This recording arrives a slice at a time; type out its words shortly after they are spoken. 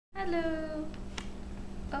Hello.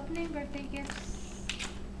 Opening birthday gifts.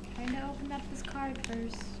 Trying to open up this card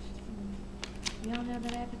first. We all know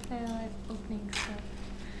that I have to fail at opening stuff.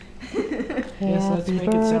 Yes, let's make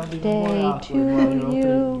it sound even more awkward while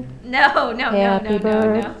you're opening. No. Happy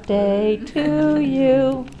birthday to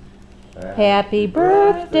you. Happy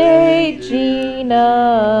birthday,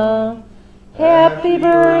 Gina. Happy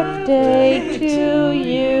birthday to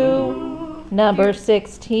you. Number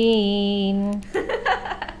 16.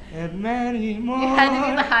 And many more. You had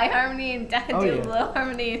to do the high harmony and Dad do yeah. the low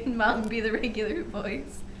harmony and Mom be the regular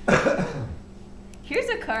voice. Here's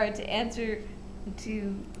a card to answer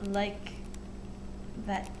to like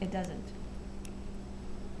that it doesn't.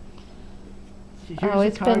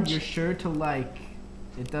 Here's a card you're sure to like.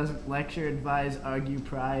 It doesn't lecture, advise, argue,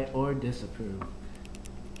 pry, or disapprove.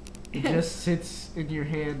 It just sits in your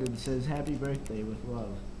hand and says, "Happy birthday with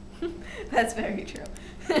love." That's very true.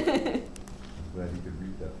 Glad you could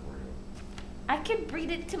read that for you. I could read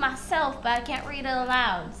it to myself, but I can't read it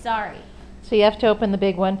aloud. Sorry. So you have to open the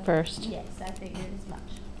big one first. Yes, I figured as much.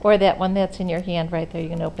 Or that one that's in your hand right there. You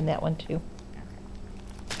can open that one too.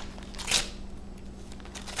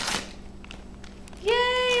 Yay,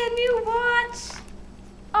 a new watch!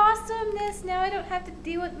 Awesomeness! Now I don't have to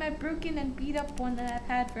deal with my broken and beat up one that I've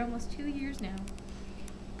had for almost 2 years now.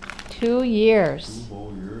 2 years. 2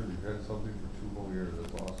 whole years? You've had something for 2 whole years.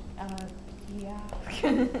 That's awesome. Yeah.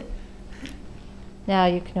 Now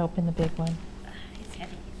you can open the big one. It's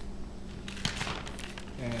heavy.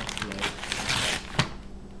 That's right.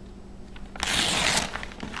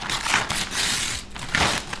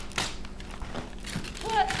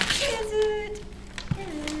 What is it? It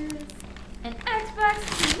is an Xbox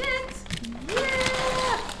Connect!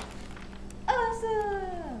 Yeah!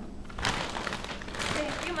 Awesome!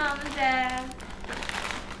 Thank you, Mom and Dad.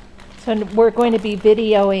 So we're going to be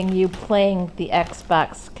videoing you playing the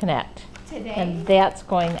Xbox Connect. Today? And that's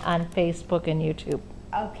going on Facebook and YouTube.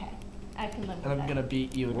 Okay. I can live with And I'm that. gonna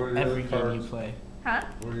beat you What are in the every other game you cards? play. Huh?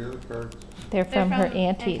 What are the other cards? They're from her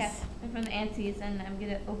aunties. Okay. They're from the aunties, and I'm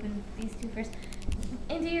gonna open these two first.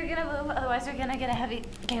 Indy, you're gonna move, otherwise you're gonna get a heavy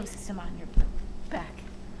game system on your back.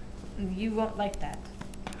 You won't like that.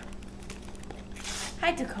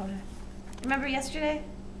 Hi, Dakota. Remember yesterday?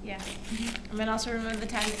 Yeah. And then also remember the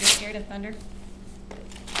time you were scared of thunder?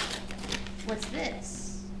 What's this?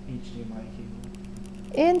 HDMI cable.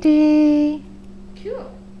 Indy.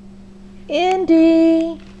 Cool.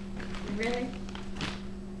 Indy. Really?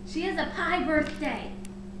 She has a pie birthday.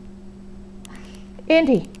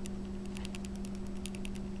 Indy.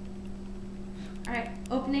 Alright,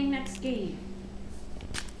 opening next game.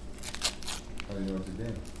 How do you know it's a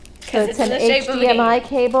game? So it's an in the shape of a HDMI game.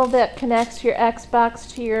 cable that connects your Xbox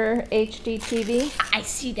to your HD TV. I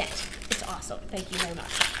see that. It's awesome. Thank you very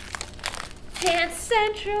much. Dance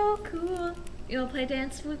Central, cool. You wanna play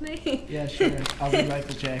dance with me? Yeah, sure. I'll be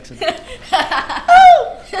Michael Jackson.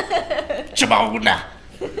 Oh! Shabona!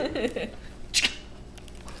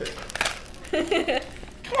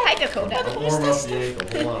 Hi, Dakota. Warm up the ankle.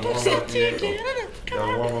 Hold on, warm up the ankle.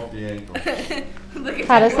 Gotta warm up the ankle. Look at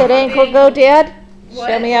How does that that ankle go, Dad? What?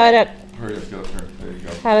 Show me how it. Hurry, let's go. There you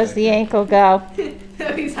go. How does the ankle go?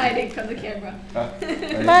 He's hiding from the camera.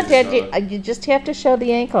 Come on, Dad. You just have to show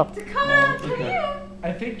the ankle. Dakota, come okay. here.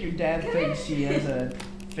 I think your dad thinks he has a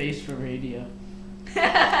face for radio.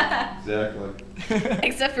 Exactly.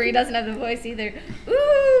 Except for he doesn't have the voice either.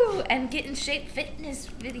 Ooh, and Get in Shape fitness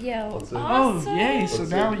video. What's it? Awesome. Oh, yay. So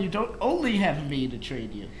Let's now see. you don't only have me to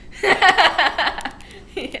train you.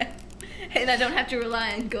 Yeah. And I don't have to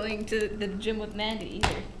rely on going to the gym with Mandy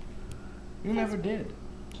either. You never did.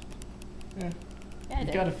 Yeah. Yeah, I You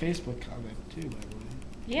did. got a Facebook comment too, by the way.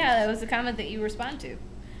 Yeah, that was the comment that you respond to.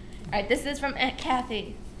 Alright, this is from Aunt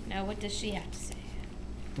Kathy. Now, what does she have to say?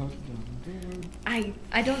 Dun, dun, dun.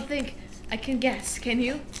 I don't think I can guess. Can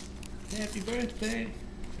you? Happy birthday.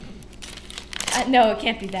 No, it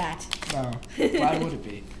can't be that. No. Why would it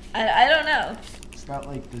be? I don't know. It's not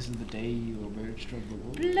like this is the day you emerged from the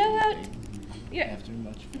womb. Blow out your After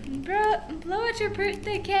much pain. blow out your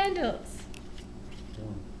birthday candles.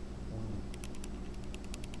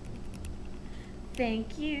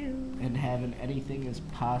 Thank you. And have an anything is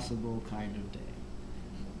possible kind of day.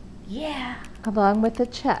 Yeah. Along with the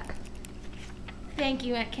check. Thank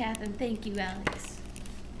you, Aunt Kath, and thank you, Alex.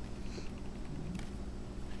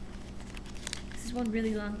 This is one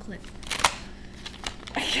really long clip.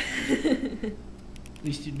 At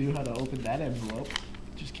least you knew how to open that envelope.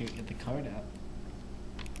 Just can't get the card out.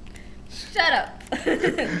 Shut up.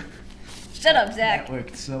 Shut up, Zach. That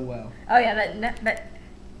worked so well. Oh yeah, that.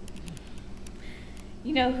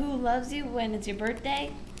 You know who loves you when it's your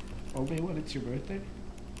birthday? Only when it's your birthday?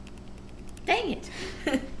 Dang it.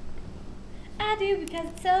 I do because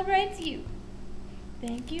it celebrates you.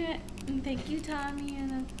 Thank you, Tommy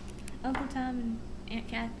and Uncle Tom and Aunt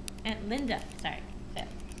Kath, Aunt Linda. Sorry. Yes.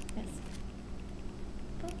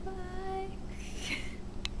 Bye-bye.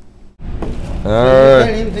 Tell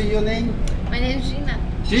him to your name. My name's Gina.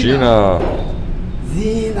 Gina.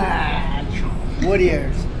 Zina.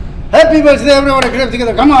 Warriors. Happy birthday, everyone. Clap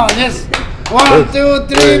together. Come on, yes. 1, 2,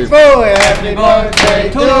 3, 4. Happy birthday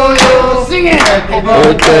to you. Sing it. Happy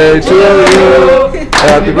Birthday to you.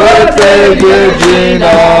 Happy birthday, dear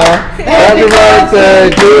Gina. Happy birthday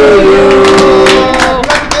to you.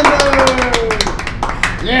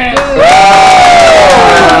 Yes. Wow.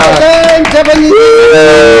 Japanese.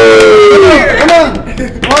 Come on.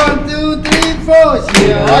 1, 2, 3, 4. 幸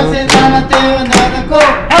せなら手をならこ。は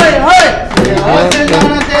いはい。幸せな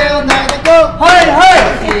ら手をならこ。はいはい。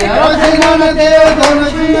幸せなら手を楽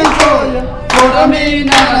しみましょうよ。好みな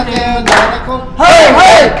ら手をならこ。はいは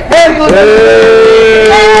い。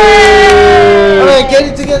Alright, get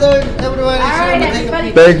it together, everyone.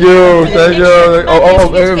 Thank you. Thank you. Oh,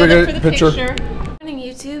 very good picture. Morning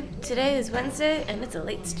YouTube. Today is Wednesday and it's a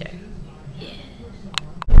late start.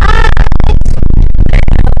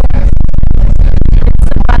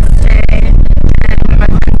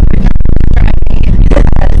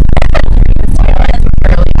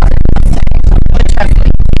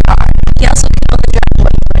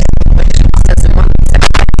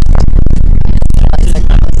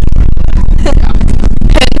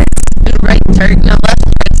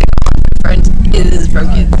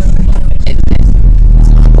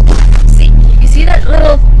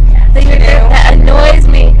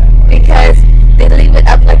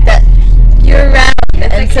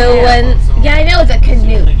 Yeah, I know, it's a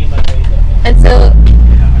canoe. And so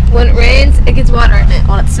when it rains, it gets water in it.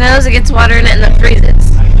 When it snows, it gets water in it and then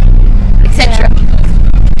freezes. Etc. It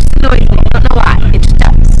just annoys me. I don't know why. It just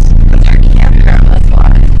does. It's our campground, that's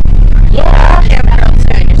why. Yeah. Campground, so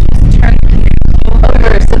you're supposed to turn the canoe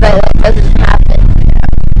over so that it doesn't happen.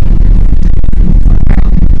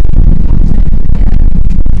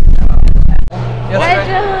 Yes,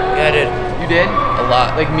 yeah, I did. You did? A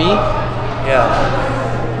lot. Like me?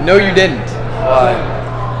 Yeah. No, you didn't. Why?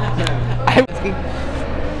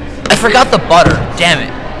 I forgot the butter. Damn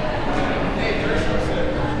it.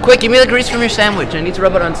 Quick, give me the grease from your sandwich. I need to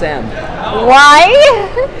rub it on Sam. Why?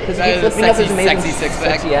 Because he keeps lifting up his amazing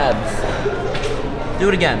sexy abs. Do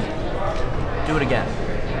it again. Do it again.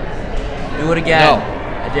 Do it again. No.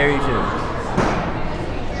 I dare you to.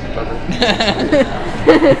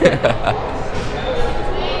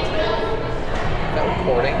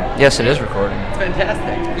 Recording? Yes, it is recording. It's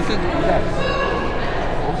fantastic.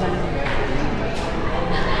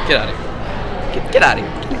 Get out of here. Get out of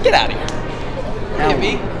here. Get out of here. Look at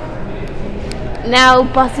me. Now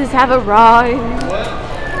buses have arrived.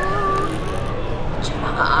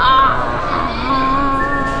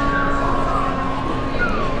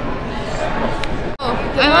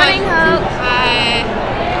 Good morning, Hope. Hi.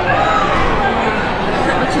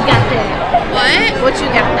 What you got there? What you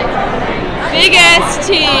got there? Big ass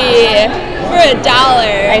tea for $1.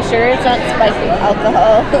 Are you sure it's not spicy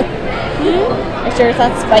alcohol? Are you sure it's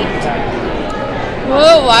not spiked?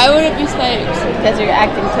 Whoa, why would it be spiked? Because you're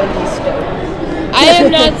acting totally stoned. I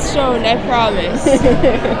am not stoned, I promise.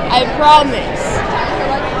 I promise.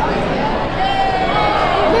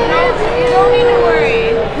 You don't need to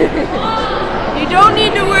worry. You don't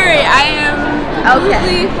need to worry. I am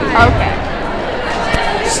completely fine. Okay.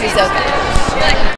 She's okay.